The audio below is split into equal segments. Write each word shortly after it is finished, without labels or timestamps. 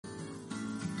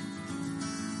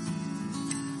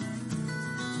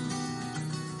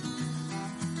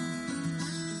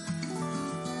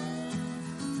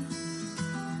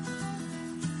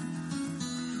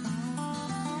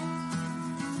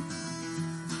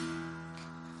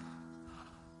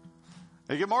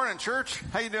Hey, good morning, church.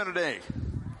 How you doing today?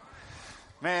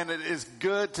 Man, it is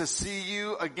good to see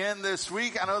you again this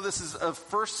week. I know this is a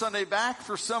first Sunday back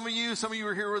for some of you. Some of you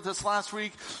were here with us last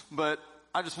week, but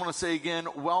I just want to say again,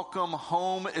 welcome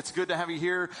home. It's good to have you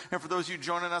here. And for those of you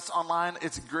joining us online,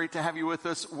 it's great to have you with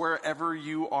us wherever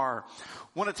you are.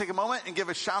 Want to take a moment and give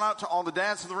a shout out to all the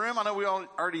dads in the room. I know we all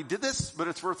already did this, but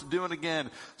it's worth doing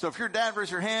again. So if you're a dad, raise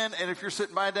your hand. And if you're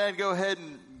sitting by a dad, go ahead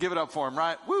and give it up for him,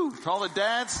 right? Woo! To all the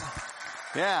dads.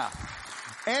 Yeah.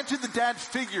 And to the dad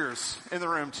figures in the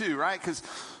room too, right? Because,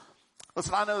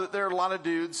 listen, I know that there are a lot of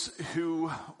dudes who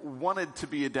wanted to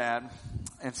be a dad,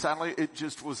 and sadly it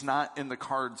just was not in the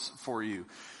cards for you.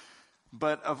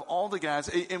 But of all the guys,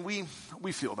 and we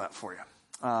feel that for you.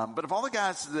 But of all the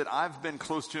guys that I've been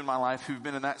close to in my life who've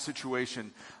been in that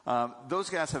situation, those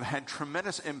guys have had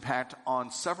tremendous impact on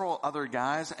several other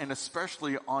guys and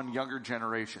especially on younger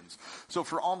generations. So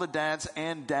for all the dads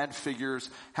and dad figures,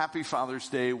 happy Father's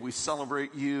Day. We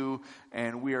celebrate you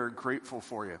and we are grateful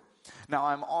for you. Now,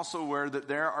 I'm also aware that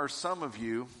there are some of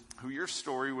you who your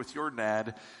story with your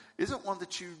dad isn't one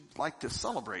that you like to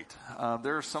celebrate.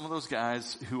 There are some of those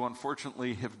guys who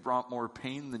unfortunately have brought more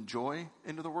pain than joy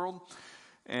into the world.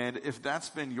 And if that's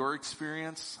been your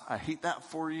experience, I hate that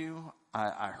for you.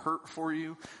 I hurt for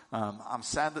you. I'm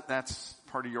sad that that's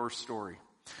part of your story.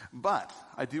 But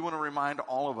I do want to remind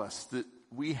all of us that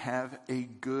we have a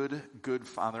good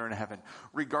Father in heaven.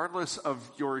 Regardless of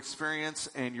your experience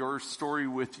and your story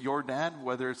with your dad,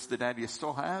 whether it's the dad you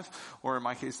still have, or in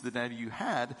my case, the dad you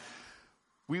had,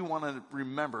 we want to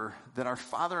remember that our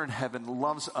Father in heaven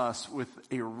loves us with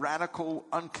a radical,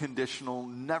 unconditional,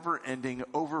 never-ending,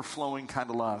 overflowing kind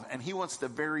of love. And he wants the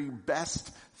very best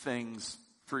things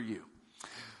for you.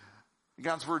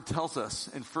 God's word tells us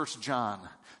in 1 John,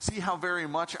 see how very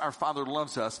much our Father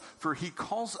loves us, for he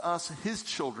calls us his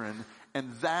children,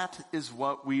 and that is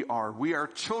what we are. We are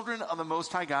children of the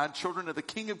Most High God, children of the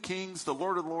King of Kings, the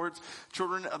Lord of Lords,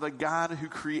 children of the God who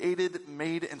created,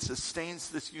 made, and sustains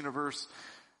this universe.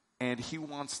 And he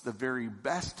wants the very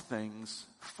best things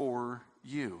for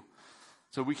you.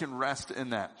 So we can rest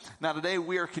in that. Now today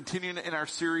we are continuing in our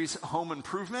series, Home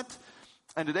Improvement.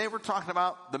 And today we're talking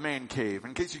about the man cave.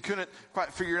 In case you couldn't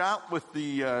quite figure it out with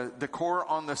the decor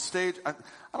on the stage, I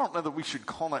don't know that we should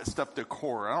call that stuff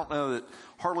decor. I don't know that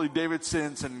Harley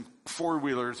Davidsons and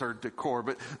four-wheelers are decor,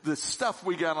 but the stuff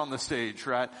we got on the stage,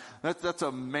 right? That's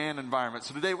a man environment.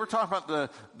 So today we're talking about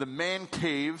the man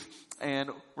cave,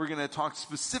 and we're going to talk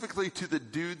specifically to the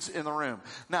dudes in the room.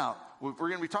 Now, what we're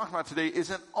going to be talking about today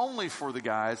isn't only for the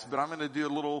guys, but I'm going to do a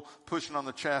little pushing on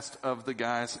the chest of the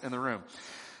guys in the room.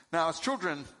 Now, as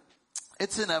children,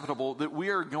 it's inevitable that we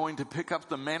are going to pick up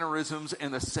the mannerisms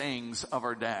and the sayings of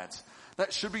our dads.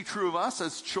 That should be true of us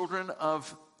as children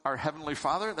of our Heavenly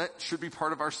Father. That should be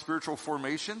part of our spiritual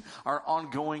formation, our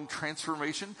ongoing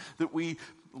transformation, that we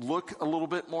look a little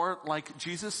bit more like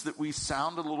Jesus, that we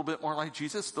sound a little bit more like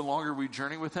Jesus the longer we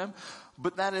journey with him.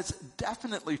 But that is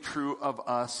definitely true of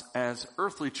us as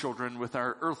earthly children with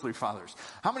our earthly fathers.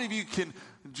 How many of you can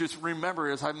just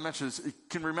remember, as I mentioned,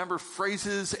 can remember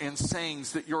phrases and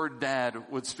sayings that your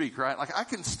dad would speak, right? Like I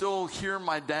can still hear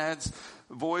my dad's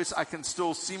voice. I can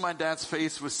still see my dad's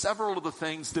face with several of the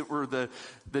things that were the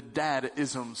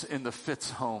dad-isms in the Fitz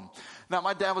home. Now,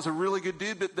 my dad was a really good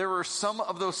dude, but there were some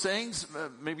of those sayings,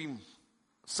 maybe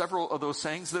several of those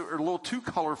sayings that were a little too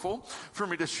colorful for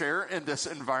me to share in this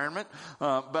environment.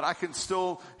 But I can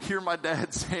still hear my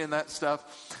dad saying that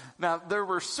stuff. Now, there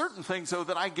were certain things, though,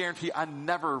 that I guarantee I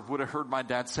never would have heard my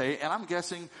dad say, and I'm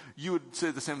guessing you would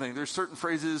say the same thing. There's certain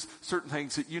phrases, certain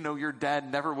things that you know your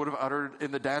dad never would have uttered,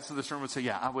 and the dads in this room would say,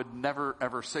 yeah, I would never,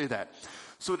 ever say that.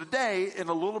 So today, in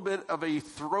a little bit of a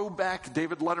throwback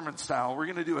David Letterman style, we're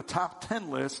going to do a top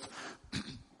 10 list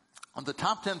on the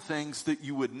top 10 things that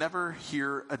you would never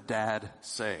hear a dad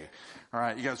say. All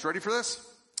right, you guys ready for this?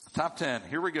 Top 10.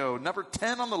 Here we go. Number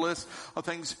 10 on the list of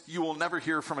things you will never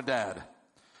hear from a dad.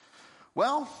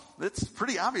 Well, it's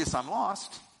pretty obvious I'm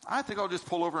lost. I think I'll just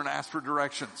pull over and ask for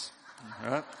directions.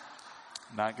 All right.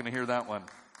 Not going to hear that one.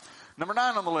 Number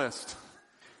 9 on the list.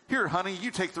 Here, honey,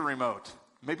 you take the remote.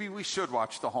 Maybe we should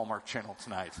watch the Hallmark Channel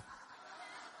tonight.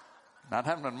 Not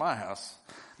happening in my house.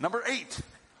 Number 8.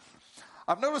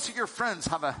 I've noticed that your friends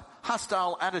have a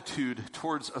hostile attitude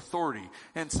towards authority,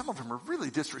 and some of them are really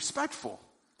disrespectful.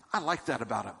 I like that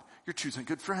about them. You're choosing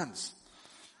good friends.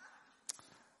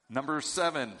 Number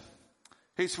 7.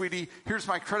 Hey, sweetie, here's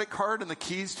my credit card and the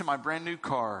keys to my brand new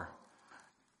car.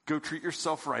 Go treat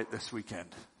yourself right this weekend.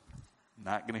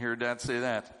 Not going to hear a dad say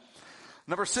that.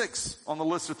 Number 6 on the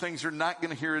list of things you're not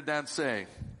going to hear a dad say.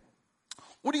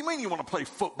 What do you mean you want to play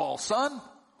football, son?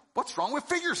 What's wrong with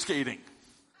figure skating?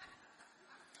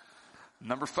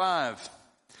 Number 5,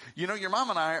 your mom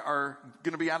and I are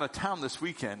going to be out of town this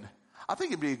weekend. I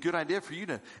think it'd be a good idea for you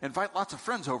to invite lots of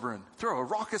friends over and throw a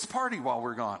raucous party while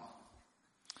we're gone.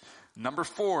 Number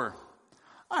 4,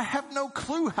 I have no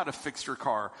clue how to fix your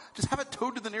car. Just have it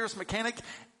towed to the nearest mechanic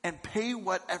and pay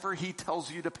whatever he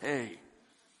tells you to pay.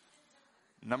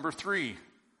 Number 3,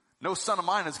 no son of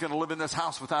mine is going to live in this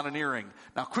house without an earring.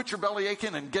 Now quit your belly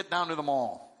aching and get down to the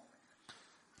mall.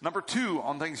 Number 2,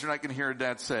 on things you're not going to hear a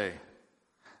dad say.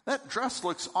 That dress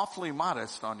looks awfully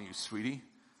modest on you, sweetie.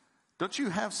 Don't you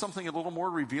have something a little more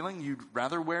revealing you'd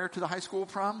rather wear to the high school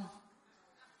prom?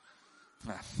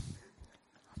 Nah.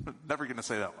 Never going to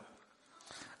say that one.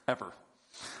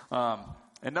 Ever.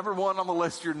 And number 1 on the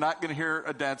list you're not going to hear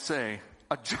a dad say,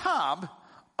 a job?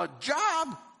 A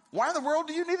job? Why in the world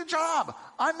do you need a job?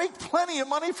 I make plenty of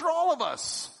money for all of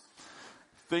us.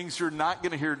 Things you're not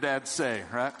going to hear dad say,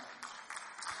 right?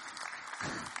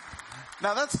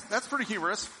 Now that's pretty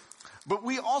humorous, but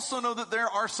we also know that there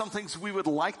are some things we would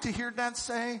like to hear dads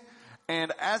say.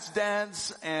 And as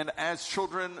dads and as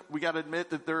children, we got to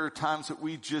admit that there are times that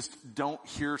we just don't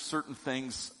hear certain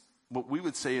things. What we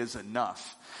would say is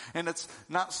enough. And it's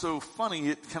not so funny.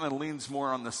 It kind of leans more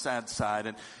on the sad side.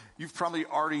 And you've probably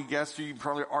already guessed, you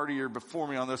probably already are before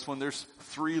me on this one. There's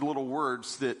 3 little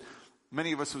words that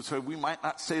many of us would say we might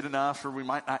not say it enough or we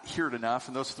might not hear it enough.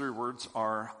 And those 3 words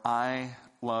are, I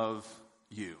love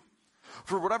you.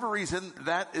 For whatever reason,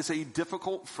 that is a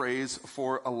difficult phrase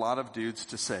for a lot of dudes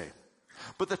to say.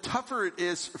 But the tougher it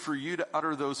is for you to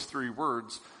utter those 3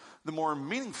 words, the more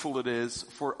meaningful it is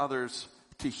for others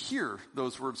to hear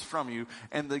those words from you,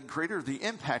 and the greater the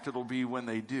impact it'll be when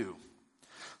they do.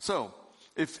 So,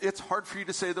 if it's hard for you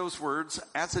to say those words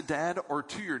as a dad or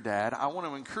to your dad, I want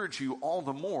to encourage you all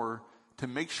the more to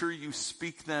make sure you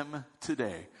speak them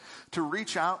today. To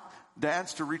reach out,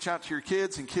 dads to reach out to your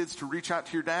kids and kids to reach out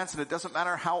to your dads, and it doesn't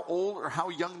matter how old or how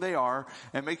young they are,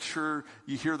 and make sure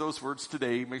you hear those words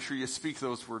today. Make sure you speak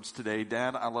those words today.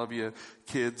 Dad, I love you.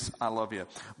 Kids, I love you.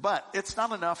 But it's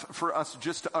not enough for us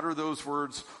just to utter those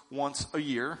words once a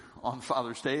year on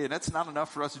Father's Day, and it's not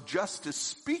enough for us just to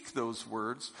speak those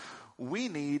words. We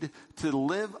need to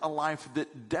live a life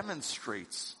that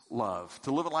demonstrates love,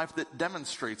 to live a life that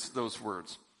demonstrates those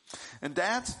words. And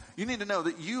dads, you need to know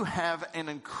that you have an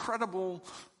incredible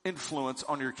influence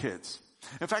on your kids.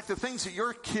 In fact, the things that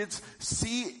your kids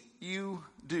see you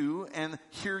do and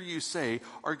hear you say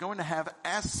are going to have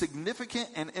as significant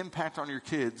an impact on your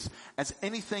kids as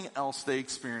anything else they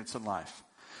experience in life.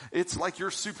 It's like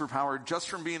your superpower. Just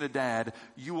from being a dad,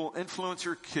 you will influence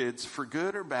your kids for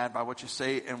good or bad by what you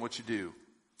say and what you do.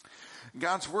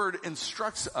 God's word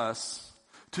instructs us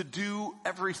to do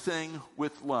everything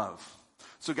with love.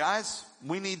 So guys,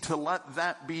 we need to let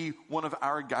that be one of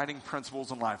our guiding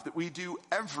principles in life, that we do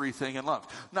everything in love.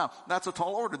 Now, that's a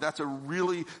tall order. That's a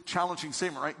really challenging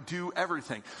statement, right? Do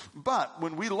everything. But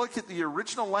when we look at the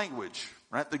original language,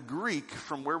 right, the Greek,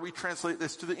 from where we translate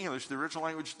this to the English, the original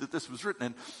language that this was written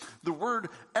in, the word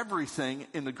everything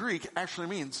in the Greek actually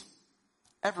means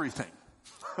everything.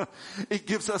 It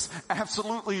gives us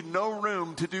absolutely no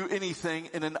room to do anything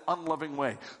in an unloving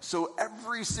way. So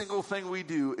every single thing we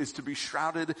do is to be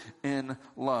shrouded in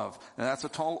love. And that's a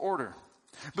tall order.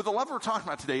 But the love we're talking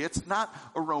about today, it's not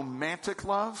a romantic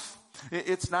love.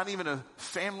 It's not even a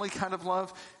family kind of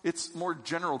love. It's more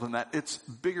general than that. It's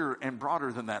bigger and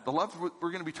broader than that. The love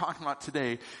we're going to be talking about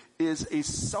today is a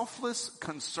selfless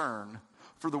concern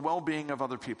for the well-being of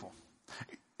other people.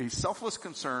 A selfless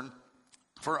concern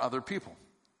for other people.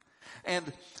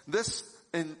 And this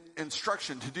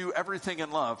instruction to do everything in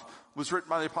love was written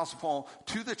by the Apostle Paul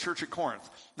to the church at Corinth.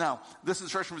 Now, this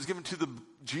instruction was given to the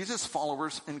Jesus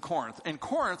followers in Corinth. And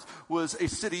Corinth was a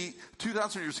city,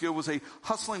 2,000 years ago, was a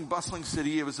hustling, bustling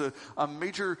city. It was a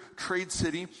major trade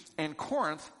city. And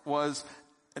Corinth was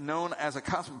known as a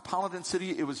cosmopolitan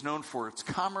city. It was known for its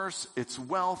commerce, its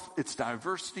wealth, its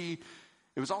diversity.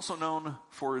 It was also known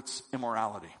for its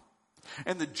immorality.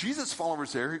 And the Jesus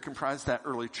followers there, who comprised that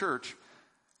early church,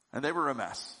 and they were a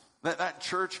mess. That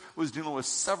church was dealing with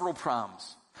several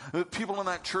problems. People in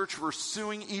that church were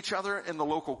suing each other in the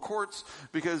local courts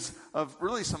because of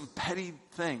really some petty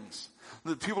things.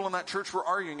 The people in that church were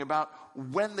arguing about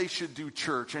when they should do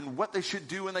church and what they should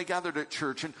do when they gathered at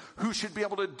church and who should be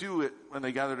able to do it when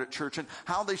they gathered at church and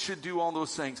how they should do all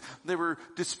those things. They were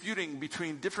disputing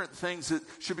between different things that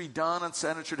should be done and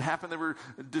said and should happen. They were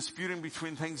disputing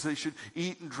between things they should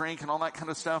eat and drink and all that kind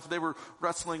of stuff. They were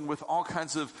wrestling with all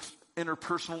kinds of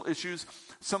interpersonal issues.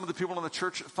 Some of the people in the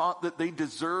church thought that they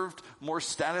deserved more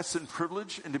status and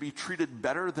privilege and to be treated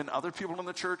better than other people in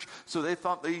the church. So they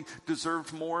thought they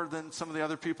deserved more than some of the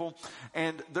other people.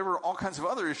 And there were all kinds of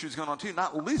other issues going on too,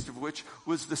 not least of which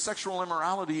was the sexual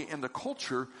immorality in the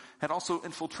culture had also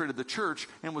infiltrated the church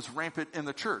and was rampant in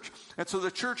the church. And so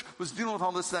the church was dealing with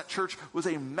all this. That church was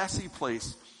a messy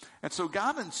place. And so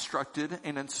God instructed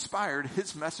and inspired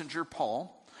his messenger,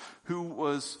 Paul, who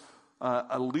was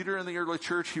a leader in the early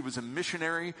church. He was a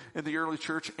missionary in the early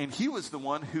church, and he was the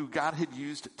one who God had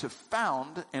used to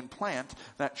found and plant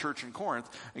that church in Corinth.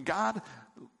 And God,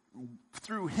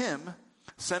 through him,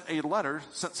 sent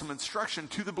some instruction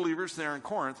to the believers there in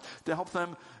Corinth to help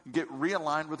them get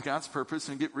realigned with God's purpose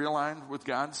and get realigned with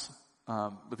God's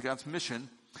mission.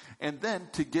 And then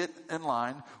to get in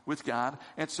line with God,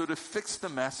 and so to fix the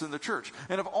mess in the church.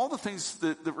 And of all the things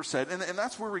that were said, and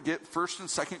that's where we get 1st and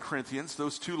 2nd Corinthians,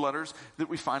 those two letters that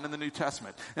we find in the New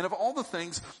Testament. And of all the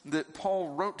things that Paul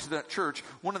wrote to that church,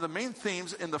 one of the main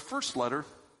themes in the first letter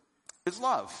is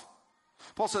love.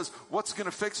 Paul says, what's going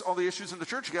to fix all the issues in the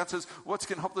church? God says, what's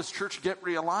going to help this church get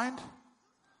realigned?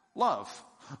 Love.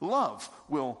 Love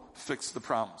will fix the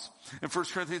problems. In 1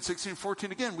 Corinthians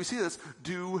 16:14, again, we see this.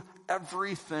 Do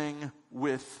everything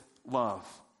with love.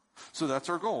 So that's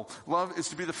our goal. Love is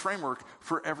to be the framework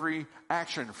for every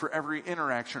action, for every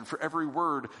interaction, for every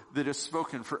word that is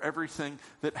spoken, for everything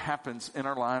that happens in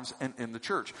our lives and in the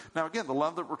church. Now again, the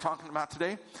love that we're talking about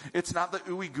today, it's not the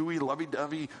ooey gooey,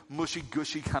 lovey-dovey,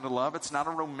 mushy-gushy kind of love. It's not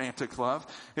a romantic love.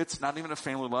 It's not even a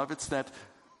family love. It's that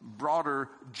broader,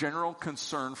 general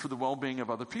concern for the well-being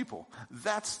of other people.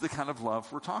 That's the kind of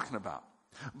love we're talking about.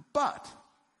 But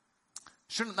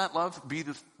shouldn't that love be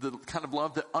the kind of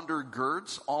love that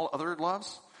undergirds all other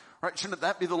loves? Right? Shouldn't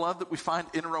that be the love that we find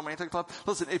in a romantic love?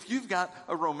 Listen, if you've got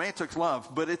a romantic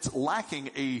love, but it's lacking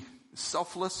a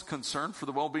selfless concern for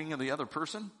the well-being of the other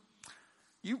person,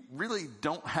 you really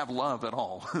don't have love at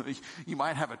all. You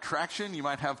might have attraction, you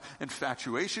might have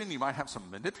infatuation, you might have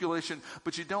some manipulation,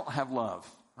 but you don't have love,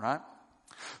 right?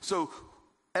 So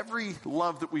every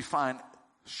love that we find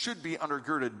should be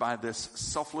undergirded by this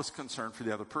selfless concern for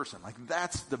the other person. Like,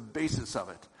 that's the basis of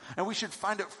it. And we should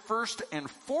find it first and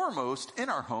foremost in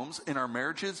our homes, in our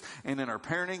marriages, and in our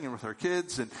parenting, and with our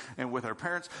kids, and with our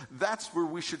parents. That's where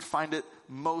we should find it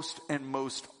most and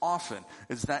most often,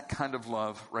 is that kind of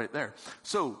love right there.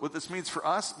 So what this means for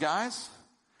us, guys,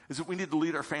 is that we need to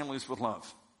lead our families with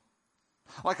love.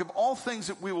 Like, of all things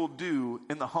that we will do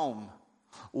in the home,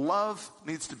 love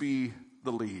needs to be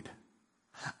the lead.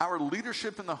 Our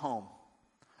leadership in the home,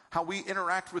 how we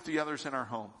interact with the others in our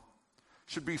home,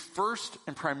 should be first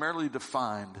and primarily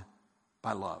defined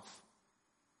by love.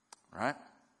 Right?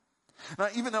 Now,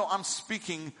 even though I'm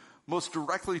speaking most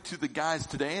directly to the guys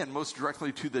today and most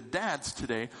directly to the dads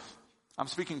today, I'm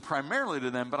speaking primarily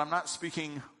to them, but I'm not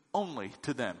speaking only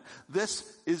to them. This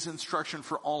is instruction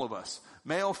for all of us.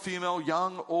 Male, female,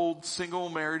 young, old, single,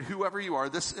 married, whoever you are,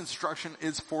 this instruction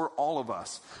is for all of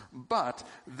us. But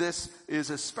this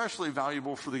is especially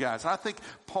valuable for the guys. And I think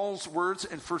Paul's words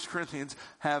in 1 Corinthians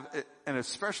have an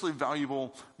especially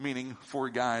valuable meaning for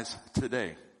guys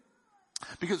today.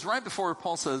 Because right before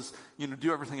Paul says,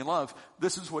 do everything in love,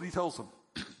 this is what he tells them.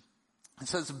 It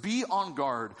says, be on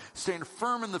guard, stand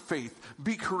firm in the faith,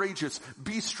 be courageous,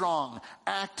 be strong,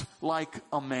 act like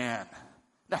a man.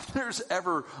 Now, if there's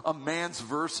ever a man's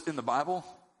verse in the Bible,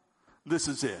 this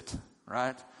is it,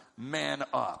 right? Man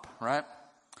up, right?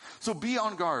 So be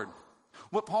on guard.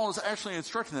 What Paul is actually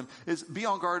instructing them is be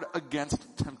on guard against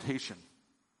temptation.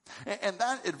 And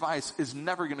that advice is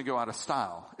never going to go out of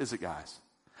style, is it, guys?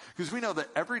 Because we know that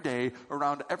every day,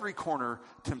 around every corner,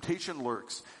 temptation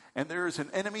lurks. And there is an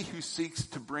enemy who seeks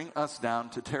to bring us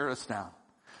down, to tear us down.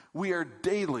 We are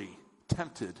daily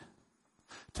tempted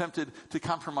to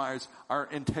compromise our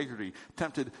integrity,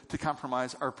 tempted to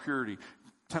compromise our purity,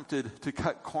 tempted to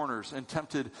cut corners, and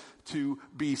tempted to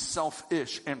be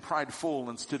selfish and prideful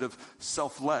instead of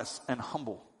selfless and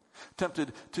humble.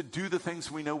 Tempted to do the things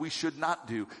we know we should not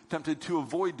do. Tempted to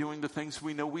avoid doing the things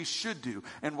we know we should do.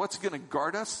 And what's going to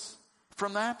guard us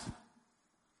from that?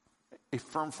 A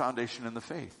firm foundation in the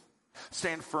faith.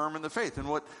 Stand firm in the faith. And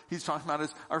what he's talking about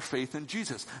is our faith in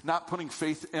Jesus. Not putting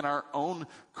faith in our own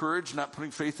courage, not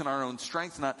putting faith in our own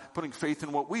strength, not putting faith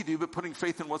in what we do, but putting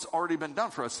faith in what's already been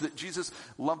done for us. That Jesus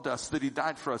loved us, that he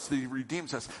died for us, that he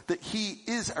redeems us, that he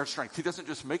is our strength. He doesn't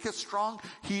just make us strong,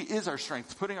 he is our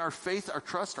strength. Putting our faith, our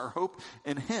trust, our hope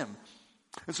in him.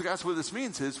 And so guys, what this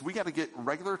means is we got to get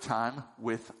regular time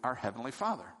with our Heavenly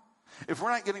Father. If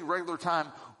we're not getting regular time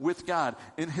with God,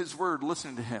 in his word,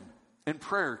 listening to him, in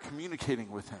prayer, communicating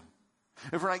with him.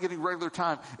 If we're not getting regular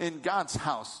time in God's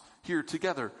house, here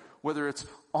together, whether it's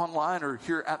online or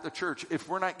here at the church, if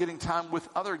we're not getting time with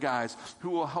other guys who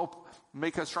will help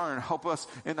make us stronger and help us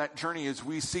in that journey as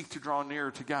we seek to draw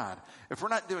nearer to God, if we're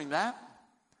not doing that,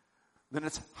 then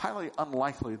it's highly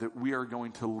unlikely that we are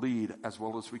going to lead as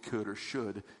well as we could or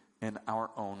should in our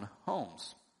own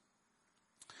homes.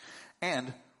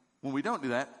 And when we don't do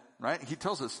that, right, he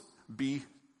tells us, be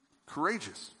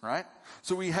courageous, right?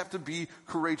 So we have to be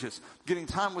courageous, getting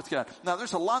time with God. Now,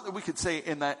 there's a lot that we could say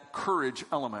in that courage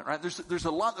element, right? There's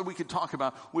a lot that we could talk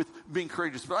about with being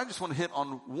courageous, but I just want to hit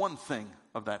on one thing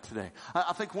of that today.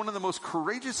 I think one of the most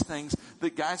courageous things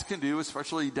that guys can do,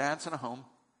 especially dads in a home,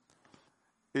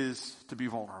 is to be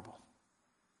vulnerable.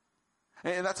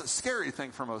 And that's a scary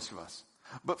thing for most of us.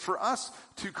 But for us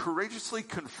to courageously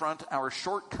confront our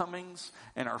shortcomings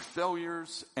and our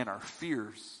failures and our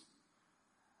fears,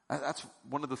 that's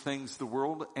one of the things the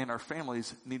world and our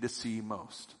families need to see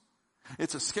most.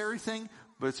 It's a scary thing,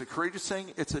 but it's a courageous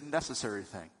thing. It's a necessary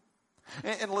thing.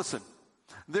 And listen,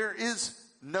 there is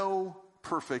no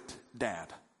perfect dad.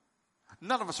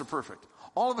 None of us are perfect.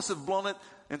 All of us have blown it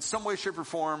in some way, shape, or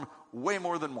form way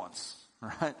more than once,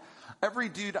 right? Every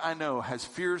dude I know has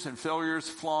fears and failures,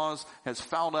 flaws, has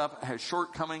fouled up, has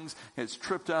shortcomings, has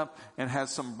tripped up, and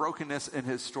has some brokenness in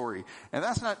his story. And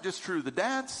that's not just true of the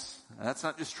dads. That's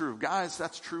not just true of guys.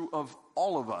 That's true of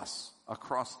all of us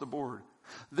across the board.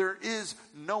 There is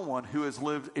no one who has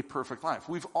lived a perfect life.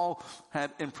 We've all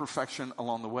had imperfection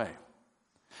along the way.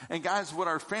 And guys, what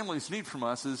our families need from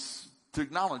us is to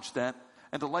acknowledge that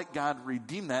and to let God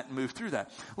redeem that and move through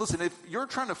that. Listen, if you're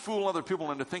trying to fool other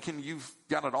people into thinking you've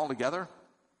got it all together,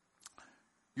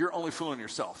 you're only fooling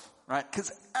yourself, right?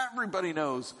 Because everybody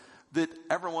knows that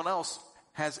everyone else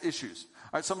has issues.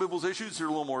 All right, some people's issues are a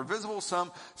little more visible.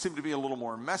 Some seem to be a little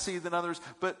more messy than others.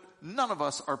 But none of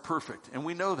us are perfect, and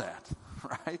we know that,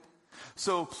 right?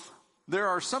 So there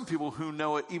are some people who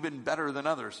know it even better than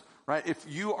others, right? If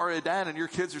you are a dad and your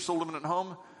kids are still living at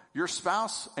home, your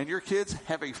spouse and your kids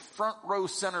have a front row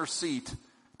center seat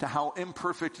to how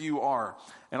imperfect you are.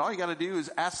 And all you got to do is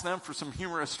ask them for some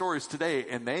humorous stories today,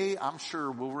 and they, I'm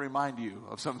sure, will remind you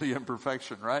of some of the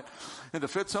imperfection, right? In the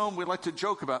Fitz home, we like to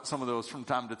joke about some of those from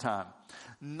time to time.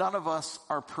 None of us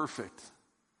are perfect.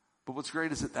 But what's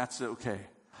great is that that's okay.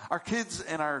 Our kids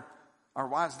and our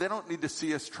wives, they don't need to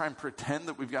see us try and pretend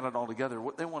that we've got it all together.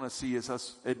 What they want to see is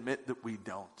us admit that we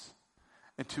don't,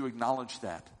 and to acknowledge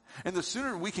that. And the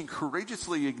sooner we can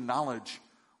courageously acknowledge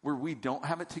where we don't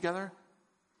have it together,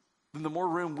 then the more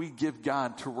room we give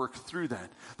God to work through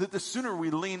that. That the sooner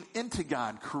we lean into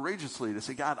God courageously to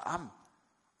say, God, I'm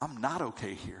not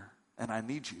okay here, and I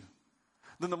need you.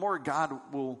 Then the more God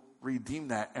will redeem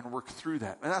that and work through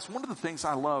that. And that's one of the things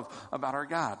I love about our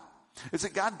God, is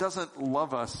that God doesn't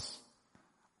love us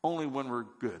only when we're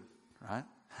good, right?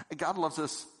 God loves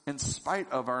us in spite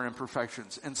of our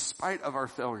imperfections, in spite of our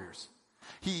failures.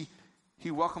 He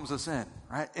welcomes us in,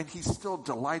 right? And he still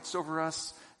delights over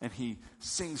us, and he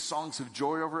sings songs of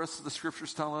joy over us. The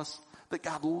scriptures tell us that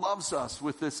God loves us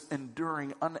with this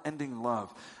enduring, unending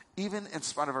love, even in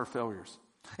spite of our failures.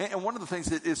 And one of the things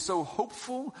that is so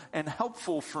hopeful and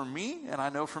helpful for me, and I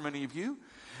know for many of you,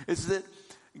 is that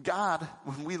God,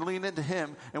 when we lean into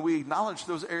him and we acknowledge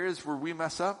those areas where we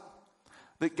mess up,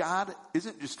 that God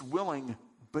isn't just willing,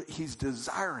 but he's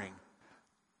desiring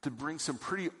to bring some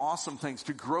pretty awesome things,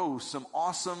 to grow some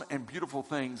awesome and beautiful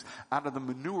things out of the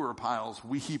manure piles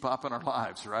we heap up in our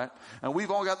lives, right? And we've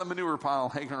all got the manure pile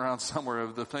hanging around somewhere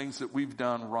of the things that we've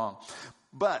done wrong.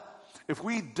 But if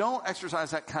we don't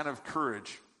exercise that kind of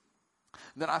courage,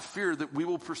 then I fear that we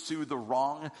will pursue the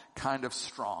wrong kind of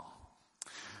strong.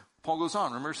 Paul goes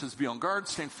on, remember, says, be on guard,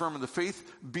 stand firm in the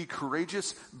faith, be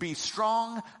courageous, be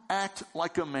strong, act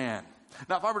like a man.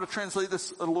 Now, if I were to translate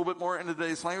this a little bit more into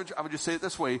today's language, I would just say it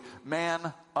this way: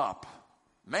 man up.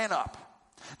 Man up.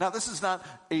 Now, this is not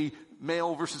a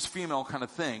male versus female kind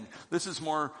of thing. This is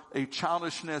more a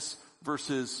childishness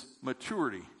versus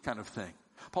maturity kind of thing.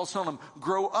 Paul's telling them,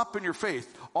 grow up in your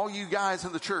faith. All you guys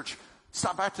in the church,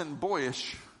 stop acting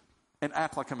boyish and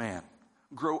act like a man.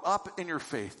 Grow up in your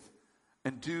faith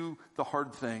and do the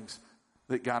hard things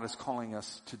that God is calling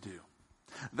us to do.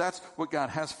 That's what God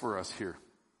has for us here.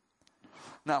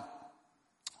 Now,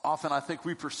 often I think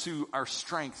we pursue our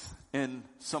strength in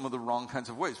some of the wrong kinds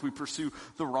of ways. We pursue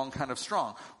the wrong kind of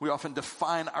strong. We often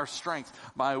define our strength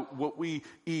by what we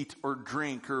eat or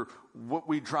drink or what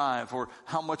we drive or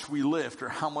how much we lift or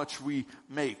how much we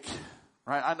make.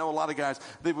 Right? I know a lot of guys,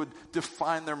 they would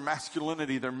define their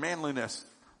masculinity, their manliness,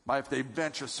 by if they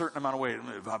bench a certain amount of weight.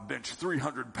 If I bench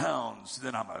 300 pounds,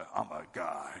 then I'm a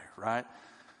guy, right?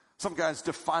 Some guys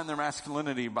define their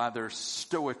masculinity by their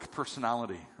stoic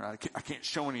personality, right? I can't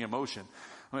show any emotion.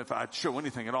 I mean, if I show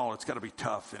anything at all, it's got to be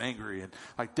tough and angry, and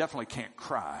I definitely can't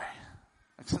cry.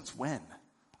 Like, since when?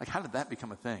 Like, how did that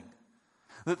become a thing?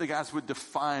 That the guys would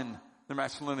define their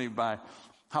masculinity by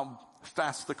how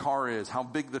fast the car is, how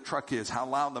big the truck is, how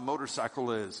loud the motorcycle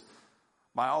is,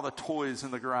 by all the toys in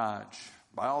the garage,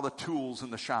 by all the tools in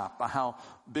the shop, by how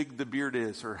big the beard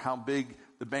is or how big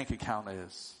the bank account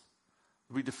is.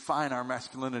 We define our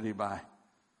masculinity by,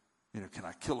 can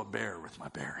I kill a bear with my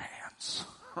bare hands?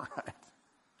 Right?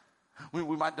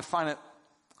 We might define it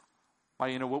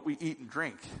by, what we eat and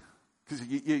drink. Because,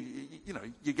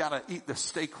 you got to eat the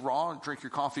steak raw and drink your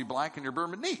coffee black and your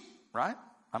bourbon neat, right?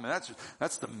 I mean,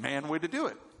 that's the man way to do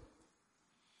it.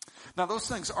 Now, those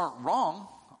things aren't wrong,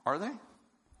 are they?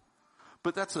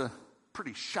 But that's a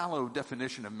pretty shallow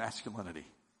definition of masculinity.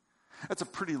 That's a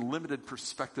pretty limited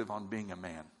perspective on being a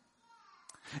man.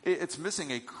 It's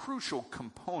missing a crucial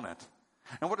component.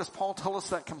 And what does Paul tell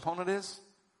us that component is?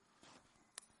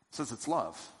 It says it's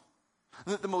love.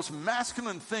 The most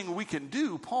masculine thing we can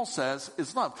do, Paul says,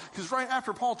 is love. Because right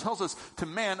after Paul tells us to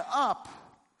man up,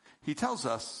 he tells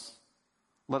us,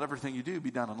 let everything you do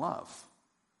be done in love.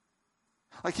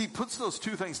 Like, he puts those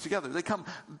two things together. They come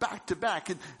back to back.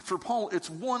 And for Paul, it's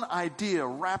one idea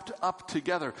wrapped up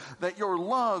together, that your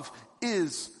love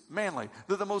is manly.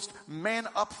 That the most man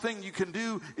up thing you can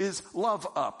do is love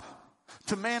up.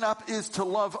 To man up is to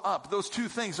love up. Those two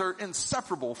things are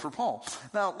inseparable for Paul.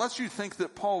 Now, lest you think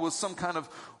that Paul was some kind of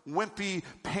wimpy,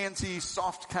 pansy,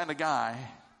 soft kind of guy,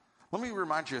 let me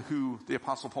remind you who the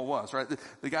Apostle Paul was, right?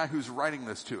 The guy who's writing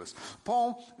this to us.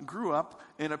 Paul grew up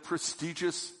in a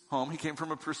prestigious home. He came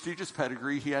from a prestigious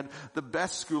pedigree. He had the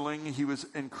best schooling. He was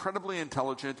incredibly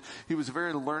intelligent. He was a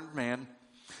very learned man.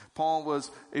 Paul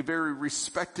was a very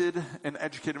respected and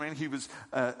educated man. He was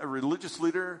a religious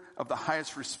leader of the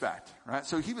highest respect, right?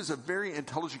 So he was a very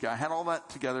intelligent guy, had all that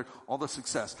together, all the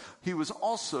success. He was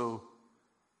also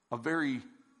a very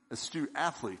astute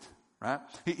athlete, right?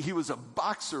 He was a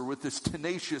boxer with this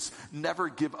tenacious, never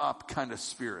give up kind of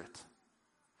spirit.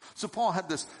 So Paul had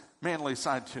this manly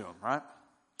side to him, right?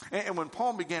 And when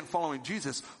Paul began following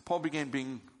Jesus, Paul began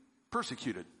being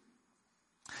persecuted.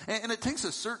 And it takes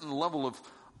a certain level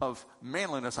of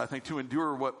manliness, I think, to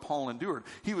endure what Paul endured.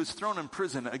 He was thrown in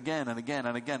prison again and again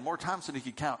and again, more times than he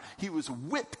could count. He was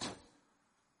whipped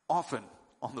often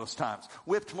on those times.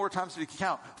 Whipped more times than he could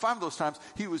count. 5 of those times,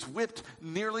 he was whipped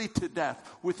nearly to death,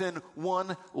 within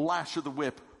one lash of the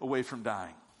whip away from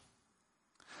dying.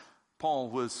 Paul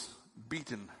was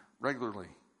beaten regularly.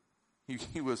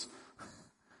 He was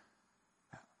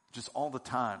just all the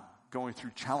time going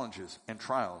through challenges and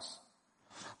trials.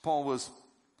 Paul was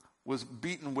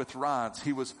beaten with rods.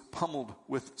 He was pummeled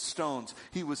with stones.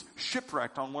 He was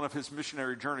shipwrecked on one of his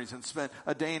missionary journeys and spent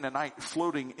a day and a night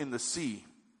floating in the sea,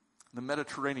 the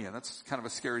Mediterranean. That's kind of a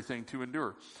scary thing to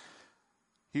endure.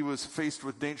 He was faced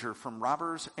with danger from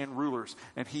robbers and rulers,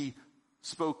 and he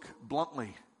spoke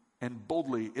bluntly and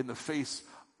boldly in the face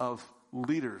of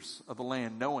leaders of the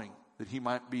land, knowing that he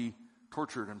might be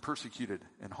tortured and persecuted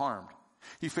and harmed.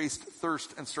 He faced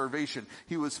thirst and starvation.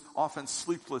 He was often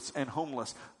sleepless and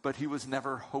homeless, but he was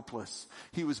never hopeless.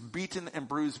 He was beaten and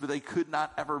bruised, but they could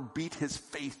not ever beat his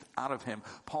faith out of him.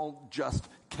 Paul just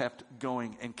kept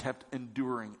going and kept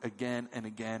enduring again and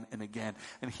again and again.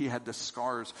 And he had the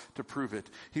scars to prove it.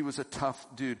 He was a tough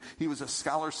dude. He was a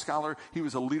scholar. He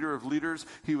was a leader of leaders.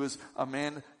 He was a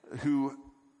man who,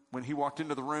 when he walked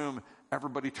into the room,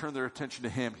 everybody turned their attention to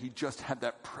him. He just had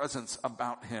that presence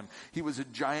about him. He was a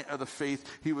giant of the faith.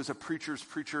 He was a preacher's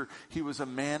preacher. He was a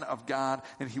man of God,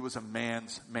 and he was a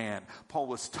man's man. Paul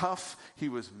was tough. He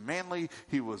was manly.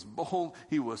 He was bold.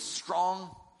 He was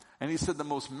strong. And he said the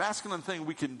most masculine thing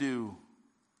we can do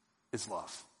is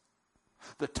love.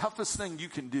 The toughest thing you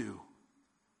can do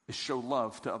is show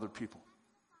love to other people.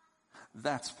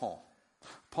 That's Paul.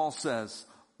 Paul says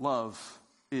love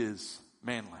is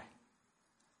manly.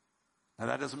 Now,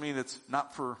 that doesn't mean it's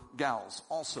not for gals.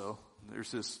 Also,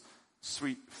 there's this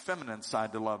sweet feminine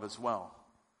side to love as well.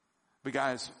 But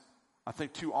guys, I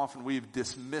think too often we've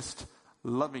dismissed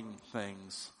loving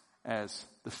things as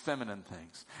the feminine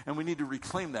things. And we need to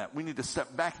reclaim that. We need to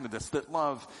step back into this, that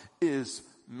love is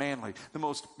manly. The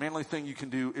most manly thing you can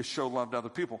do is show love to other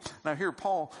people. Now here,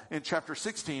 Paul in chapter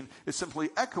 16 is simply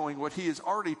echoing what he has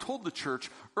already told the church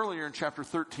earlier in chapter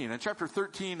 13. And chapter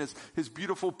 13 is his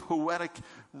beautiful poetic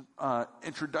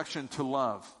introduction to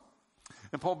love.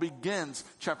 And Paul begins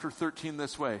chapter 13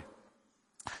 this way.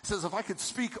 It says, if I could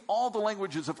speak all the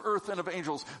languages of earth and of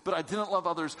angels, but I didn't love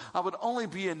others, I would only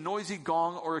be a noisy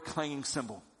gong or a clanging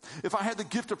cymbal. If I had the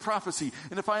gift of prophecy,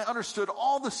 and if I understood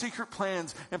all the secret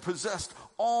plans and possessed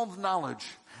all the knowledge,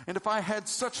 and if I had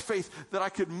such faith that I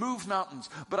could move mountains,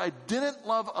 but I didn't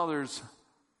love others,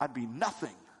 I'd be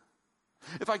nothing.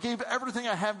 If I gave everything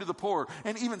I have to the poor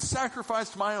and even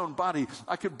sacrificed my own body,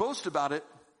 I could boast about it,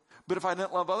 but if I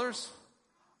didn't love others,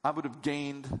 I would have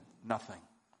gained nothing.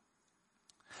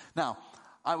 Now,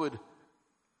 I would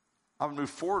move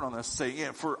forward on this, say,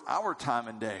 for our time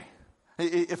and day,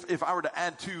 if I were to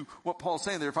add to what Paul's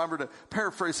saying there, if I were to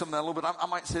paraphrase some of that a little bit, I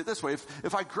might say it this way.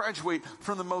 If I graduate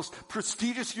from the most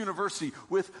prestigious university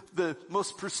with the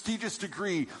most prestigious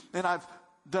degree, and I've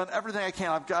done everything I can,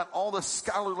 I've got all the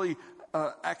scholarly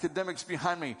academics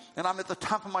behind me, and I'm at the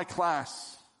top of my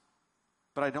class,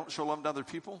 but I don't show love to other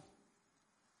people,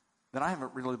 then I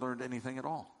haven't really learned anything at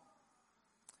all.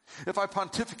 If I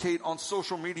pontificate on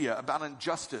social media about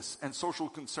injustice and social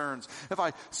concerns, if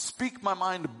I speak my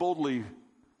mind boldly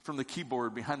from the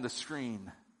keyboard behind the screen,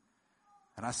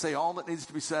 and I say all that needs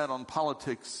to be said on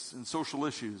politics and social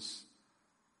issues,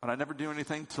 but I never do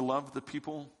anything to love the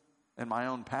people in my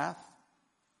own path,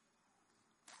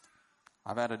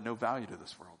 I've added no value to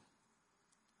this world.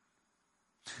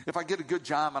 If I get a good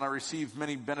job and I receive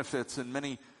many benefits and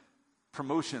many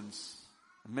promotions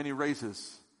and many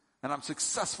raises, and I'm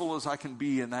successful as I can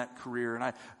be in that career, and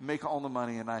I make all the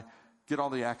money, and I get all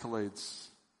the accolades,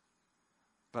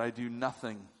 but I do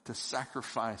nothing to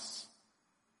sacrifice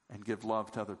and give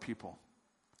love to other people,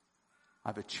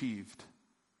 I've achieved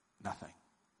nothing.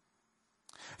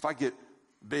 If I get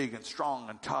big and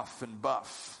strong and tough and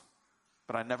buff,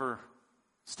 but I never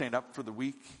stand up for the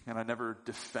weak, and I never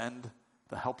defend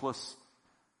the helpless,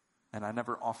 and I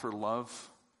never offer love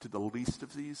to the least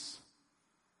of these,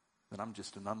 then I'm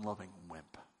just an unloving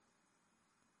wimp.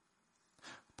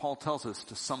 Paul tells us,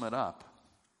 to sum it up,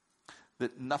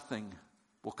 that nothing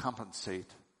will compensate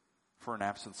for an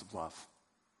absence of love.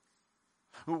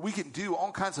 We can do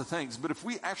all kinds of things, but if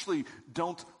we actually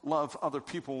don't love other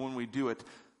people when we do it,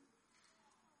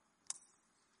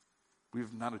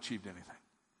 we've not achieved anything.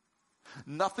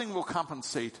 Nothing will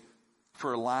compensate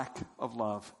for a lack of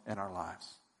love in our lives.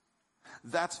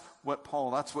 That's what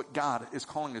God is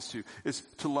calling us to, is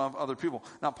to love other people.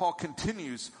 Now, Paul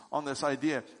continues on this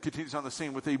idea, continues on the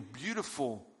scene with a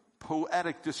beautiful,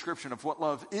 poetic description of what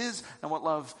love is and what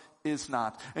love is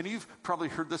not. And you've probably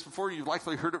heard this before. You've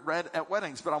likely heard it read at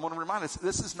weddings, but I want to remind us,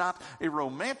 this is not a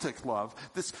romantic love.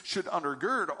 This should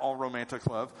undergird all romantic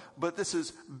love, but this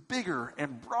is bigger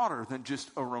and broader than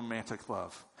just a romantic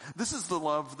love. This is the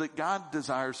love that God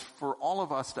desires for all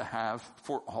of us to have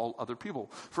for all other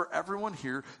people, for everyone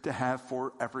here to have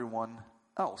for everyone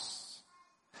else.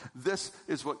 This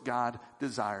is what God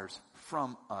desires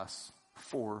from us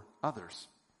for others.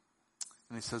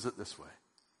 And he says it this way.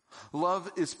 Love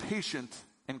is patient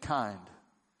and kind.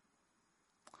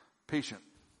 Patient.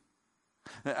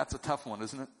 That's a tough one,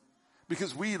 isn't it?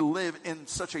 Because we live in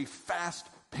such a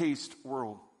fast-paced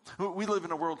world. We live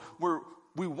in a world where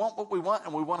we want what we want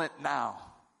and we want it now.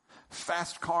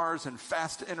 Fast cars and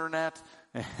fast internet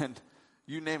and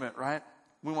you name it, right?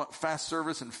 We want fast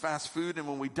service and fast food, and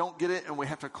when we don't get it and we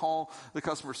have to call the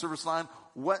customer service line,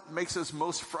 what makes us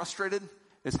most frustrated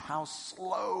is how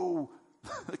slow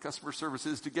the customer service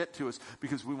is to get to us,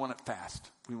 because we want it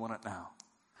fast. We want it now.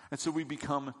 And so we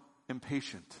become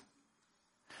impatient.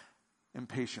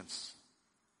 Impatience.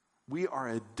 We are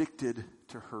addicted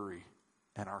to hurry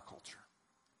in our culture.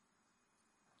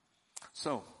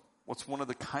 So, what's one of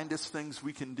the kindest things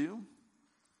we can do?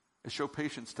 Is show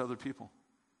patience to other people.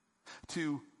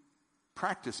 To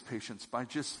practice patience by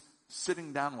just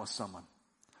sitting down with someone,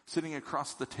 sitting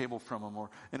across the table from them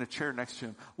or in a chair next to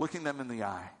them, looking them in the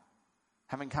eye,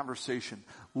 having conversation,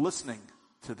 listening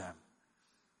to them.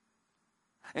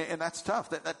 And that's tough.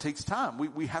 That takes time.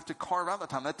 We have to carve out the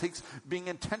time. That takes being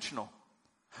intentional.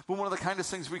 But one of the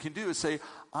kindest things we can do is say,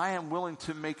 I am willing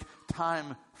to make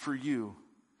time for you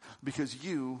because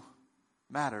you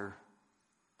matter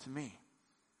to me.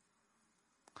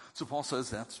 So Paul says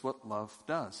that's what love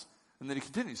does. And then he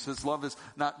continues. He says love is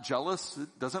not jealous.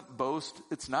 It doesn't boast.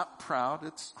 It's not proud.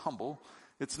 It's humble.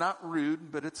 It's not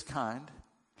rude, but it's kind.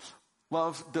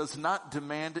 Love does not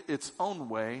demand its own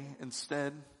way.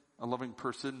 Instead, a loving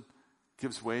person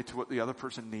gives way to what the other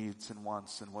person needs and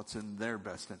wants and what's in their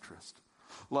best interest.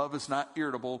 Love is not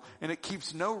irritable, and it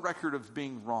keeps no record of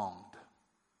being wronged.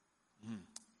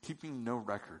 Keeping no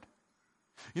record.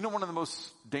 You know one of the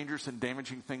most dangerous and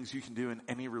damaging things you can do in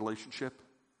any relationship?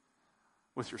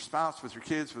 With your spouse, with your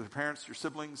kids, with your parents, your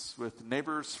siblings, with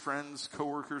neighbors, friends,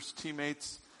 coworkers,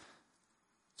 teammates,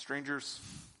 strangers,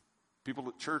 people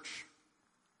at church.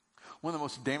 One of the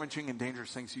most damaging and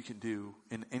dangerous things you can do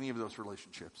in any of those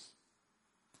relationships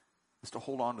is to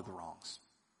hold on to the wrongs.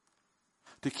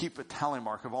 To keep a tally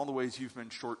mark of all the ways you've been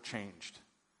shortchanged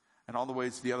and all the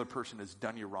ways the other person has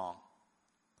done you wrong.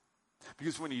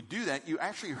 Because when you do that, you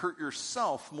actually hurt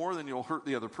yourself more than you'll hurt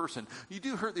the other person. You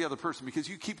do hurt the other person because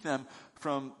you keep them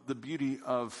from the beauty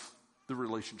of the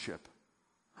relationship.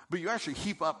 But you actually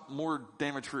heap up more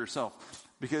damage for yourself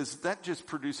because that just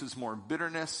produces more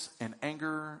bitterness and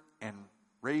anger and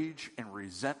rage and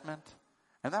resentment.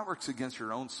 And that works against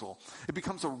your own soul. It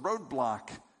becomes a roadblock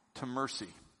to mercy.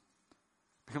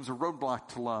 It becomes a roadblock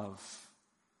to love.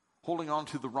 Holding on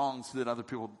to the wrongs that other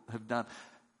people have done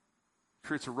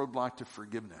creates a roadblock to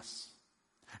forgiveness.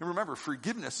 And remember,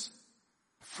 forgiveness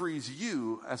frees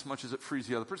you as much as it frees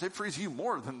the other person. It frees you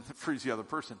more than it frees the other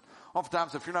person.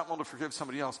 Oftentimes, if you're not willing to forgive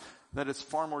somebody else, that it's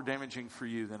far more damaging for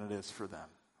you than it is for them.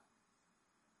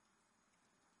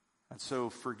 And so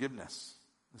forgiveness,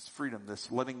 this freedom,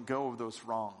 this letting go of those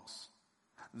wrongs,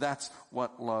 that's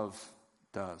what love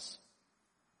does.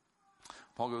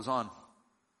 Paul goes on.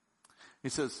 He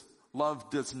says, love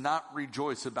does not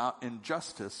rejoice about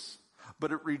injustice,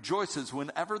 but it rejoices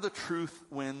whenever the truth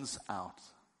wins out.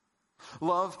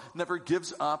 Love never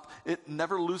gives up. It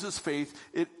never loses faith.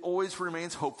 It always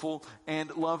remains hopeful.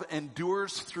 And love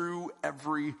endures through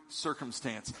every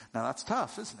circumstance. Now that's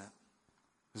tough, isn't it?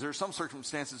 Because there are some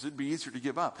circumstances it'd be easier to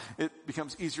give up. It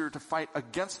becomes easier to fight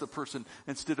against the person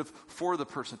instead of for the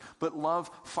person. But love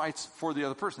fights for the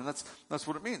other person. That's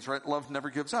what it means, right? Love never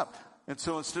gives up. And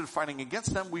so instead of fighting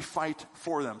against them, we fight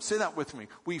for them. Say that with me.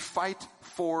 We fight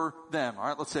for them. All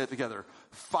right, let's say it together.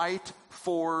 Fight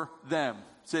for them.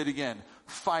 Say it again.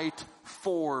 Fight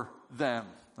for them.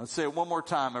 Let's say it one more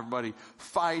time, everybody.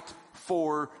 Fight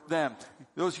for them.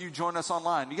 Those of you join us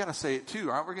online, you got to say it too.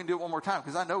 All right, we're going to do it one more time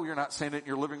because I know you're not saying it in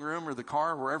your living room or the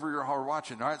car, wherever you're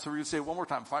watching. All right, so we're going to say it one more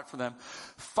time. Fight for them.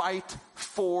 Fight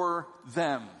for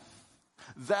them.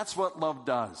 That's what love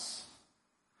does.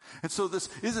 And so this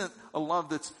isn't a love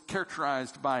that's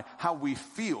characterized by how we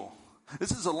feel.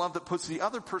 This is a love that puts the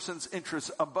other person's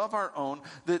interests above our own,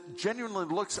 that genuinely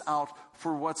looks out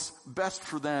for what's best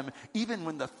for them, even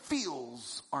when the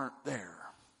feels aren't there.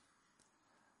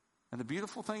 And the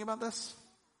beautiful thing about this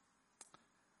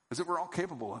is that we're all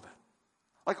capable of it.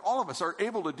 Like all of us are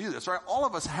able to do this, right? All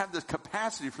of us have this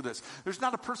capacity for this. There's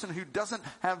not a person who doesn't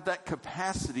have that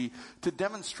capacity to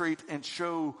demonstrate and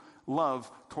show love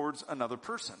towards another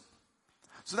person.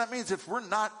 So that means if we're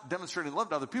not demonstrating love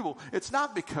to other people, it's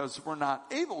not because we're not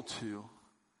able to.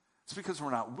 It's because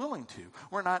we're not willing to.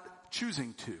 We're not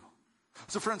choosing to.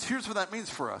 So friends, here's what that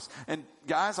means for us. And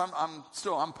guys,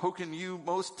 I'm poking you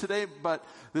most today, but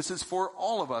this is for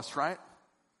all of us, right?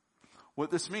 What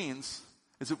this means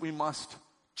is that we must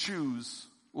choose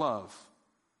love.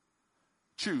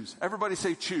 Choose. Everybody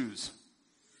say choose.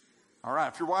 All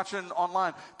right, if you're watching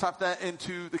online, type that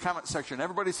into the comment section.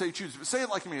 Everybody say choose. Say it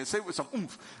like me. Say it with some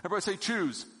oomph. Everybody say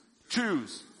choose.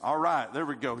 Choose. All right, there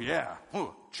we go. Yeah.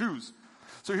 Ooh, choose.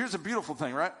 So here's a beautiful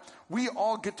thing, right? We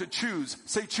all get to choose.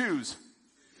 Say choose.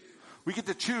 We get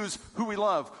to choose who we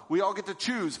love. We all get to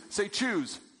choose. Say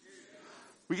choose.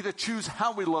 We get to choose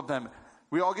how we love them.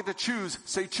 We all get to choose.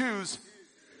 Say choose.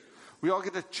 We all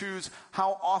get to choose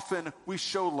how often we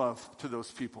show love to those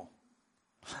people.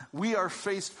 We are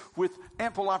faced with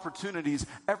ample opportunities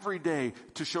every day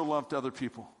to show love to other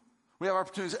people. We have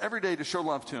opportunities every day to show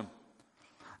love to them.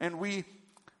 And we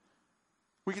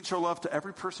can show love to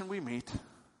every person we meet,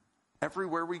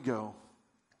 everywhere we go,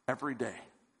 every day.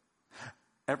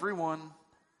 Everyone,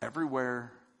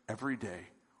 everywhere, every day.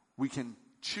 We can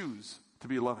choose to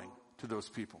be loving to those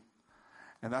people.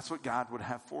 And that's what God would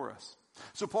have for us.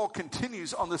 So Paul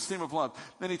continues on this theme of love.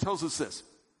 And he tells us this,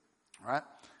 right?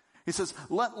 He says,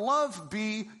 let love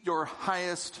be your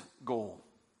highest goal.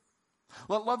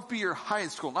 Let love be your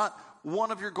highest goal. Not one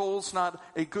of your goals, not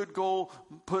a good goal.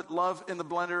 Put love in the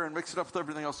blender and mix it up with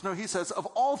everything else. No, he says, of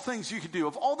all things you could do,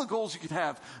 of all the goals you could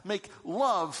have, make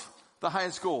love the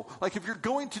highest goal. Like if you're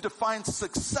going to define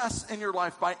success in your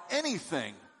life by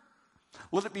anything,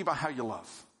 let it be by how you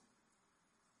love.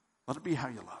 Let it be how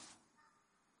you love.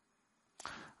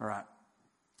 All right.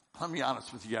 Let me be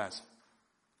honest with you guys.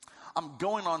 I'm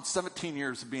going on 17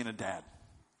 years of being a dad.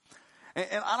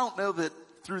 And I don't know that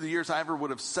through the years I ever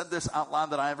would have said this out loud,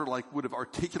 that I ever would have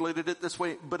articulated it this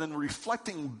way. But in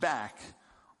reflecting back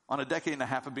on a decade and a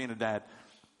half of being a dad,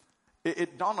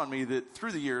 it dawned on me that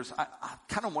through the years, I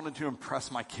kind of wanted to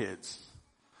impress my kids.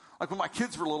 Like when my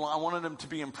kids were little, I wanted them to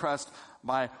be impressed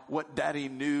by what daddy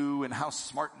knew and how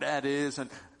smart dad is, and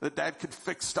that dad could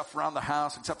fix stuff around the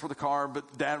house except for the car,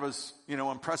 but dad was,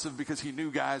 impressive because he knew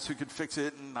guys who could fix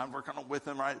it, and I'd work on it with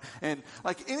him, right? And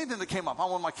like anything that came up, I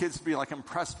wanted my kids to be like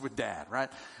impressed with dad, right?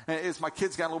 And as my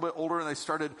kids got a little bit older and they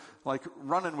started like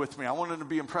running with me, I wanted them to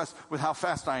be impressed with how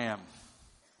fast I am.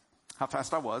 How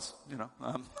fast I was,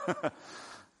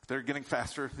 They're getting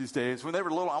faster these days. When they were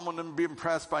little, I wanted them to be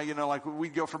impressed by, like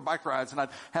we'd go for bike rides and I'd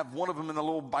have one of them in the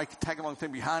little bike tag along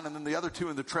thing behind and then the other two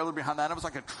in the trailer behind that. It was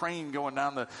like a train going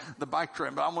down the bike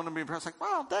train. But I wanted them to be impressed, like,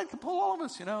 wow, Dad can pull all of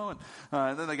us,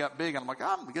 and then they got big and I'm like,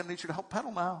 I'm going to need you to help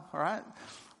pedal now, all right?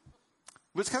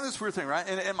 But it's kind of this weird thing, right?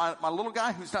 And my little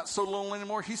guy, who's not so little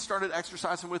anymore, he started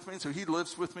exercising with me, and so he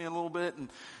lives with me a little bit. And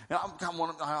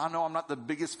I know I'm not the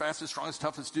biggest, fastest, strongest,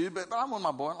 toughest dude, but I'm with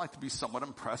my boy. I like to be somewhat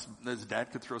impressed that his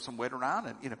dad could throw some weight around,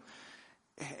 and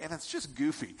it's just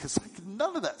goofy because like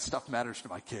none of that stuff matters to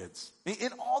my kids in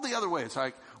all the other ways,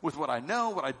 like with what I know,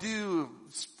 what I do,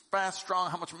 fast,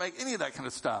 strong, how much I make, any of that kind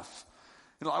of stuff.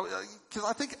 Because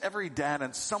I think every dad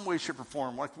in some way, shape, or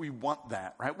form, like we want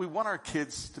that, right? We want our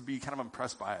kids to be kind of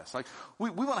impressed by us. Like we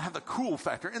want to have the cool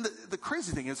factor. And the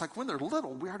crazy thing is like when they're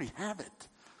little, we already have it.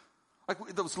 Like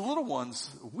those little ones,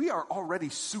 we are already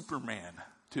Superman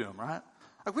to them, right?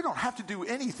 Like we don't have to do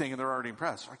anything and they're already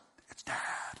impressed. Like it's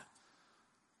dad.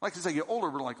 Like as they get older,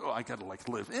 we're like, oh, I got to like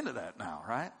live into that now,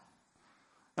 right?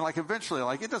 And like eventually,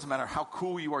 like it doesn't matter how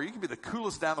cool you are. You can be the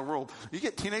coolest dad in the world. You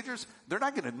get teenagers, they're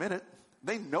not going to admit it.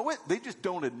 They know it, they just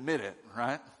don't admit it,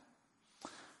 right?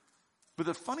 But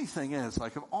the funny thing is,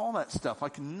 like of all that stuff,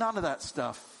 like none of that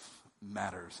stuff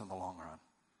matters in the long run.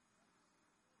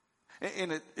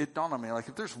 And it dawned on me, like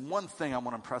if there's one thing I want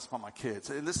to impress upon my kids,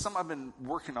 and this is something I've been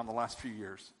working on the last few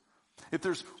years. If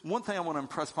there's one thing I want to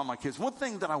impress upon my kids, one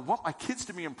thing that I want my kids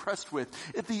to be impressed with,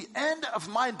 at the end of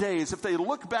my days, if they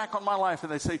look back on my life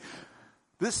and they say,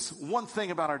 this one thing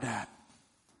about our dad,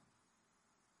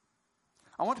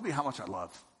 I want it to be how much I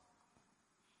love.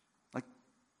 Like,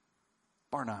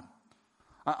 bar none.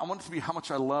 I want it to be how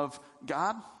much I love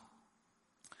God.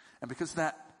 And because of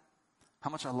that,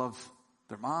 how much I love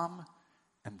their mom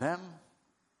and them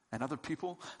and other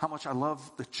people. How much I love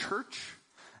the church.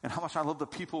 And how much I love the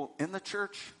people in the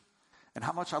church. And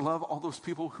how much I love all those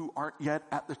people who aren't yet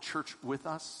at the church with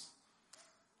us.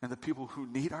 And the people who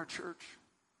need our church.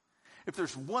 If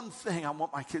there's one thing I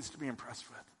want my kids to be impressed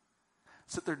with,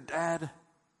 it's that their dad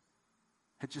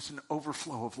had just an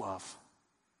overflow of love.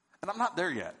 And I'm not there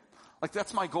yet. Like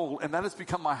that's my goal, and that has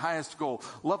become my highest goal.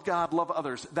 Love God, love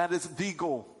others. That is the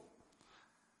goal.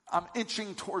 I'm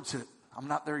inching towards it. I'm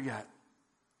not there yet.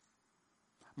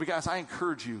 But guys, I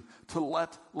encourage you to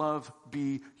let love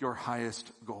be your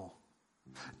highest goal.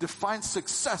 Define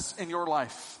success in your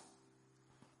life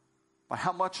by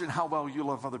how much and how well you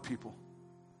love other people.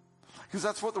 Because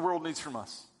that's what the world needs from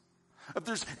us. If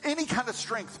there's any kind of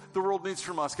strength the world needs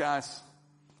from us, guys,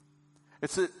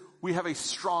 it's that we have a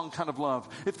strong kind of love.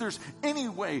 If there's any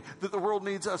way that the world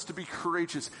needs us to be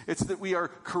courageous, it's that we are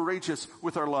courageous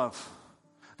with our love.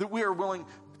 That we are willing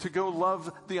to go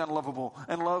love the unlovable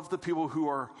and love the people who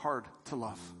are hard to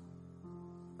love.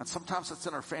 And sometimes that's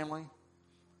in our family.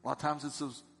 A lot of times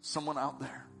it's someone out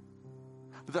there.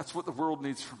 But that's what the world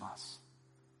needs from us.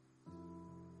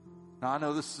 Now I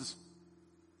know this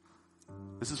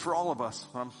is for all of us,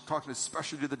 but I'm talking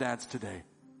especially to the dads today.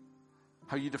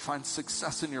 How you define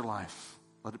success in your life,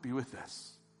 let it be with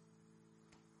this.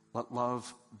 Let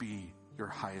love be your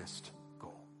highest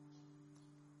goal.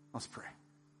 Let's pray.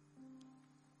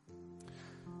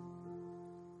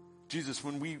 Jesus,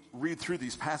 when we read through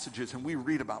these passages and we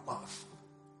read about love,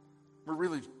 we're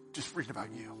really just reading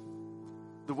about you.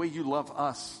 The way you love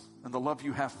us and the love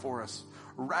you have for us.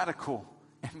 Radical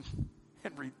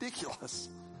and ridiculous.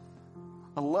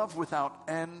 A love without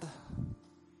end.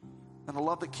 And a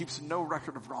love that keeps no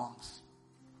record of wrongs.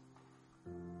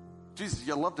 Jesus,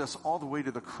 you loved us all the way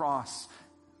to the cross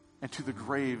and to the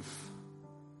grave.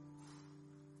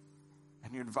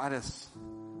 And you invite us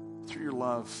through your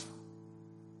love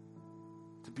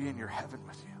to be in your heaven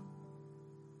with you.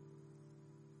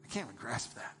 I can't even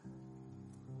grasp that.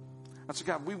 And so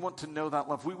God, we want to know that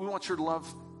love. We want your love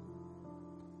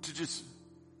to just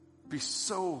be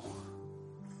so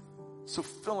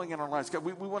filling in our lives. God,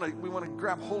 we want to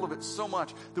grab hold of it so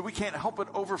much that we can't help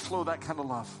but overflow that kind of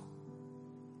love.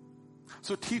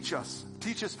 So teach us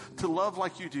to love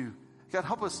like you do. God,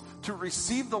 help us to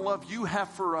receive the love you have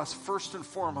for us first and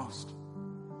foremost.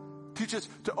 Teach us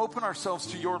to open ourselves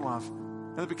to your love.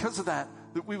 And because of that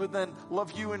we would then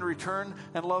love you in return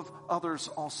and love others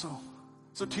also.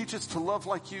 So teach us to love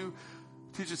like you.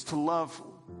 Teach us to love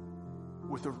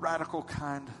with a radical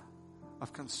kind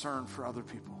of concern for other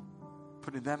people,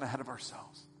 putting them ahead of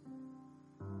ourselves.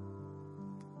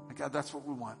 And God, that's what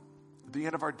we want. At the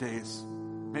end of our days,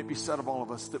 may it be said of all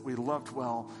of us that we loved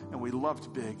well and we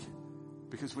loved big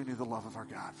because we knew the love of our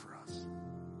God for us.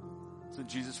 So in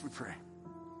Jesus we pray.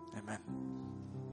 Amen.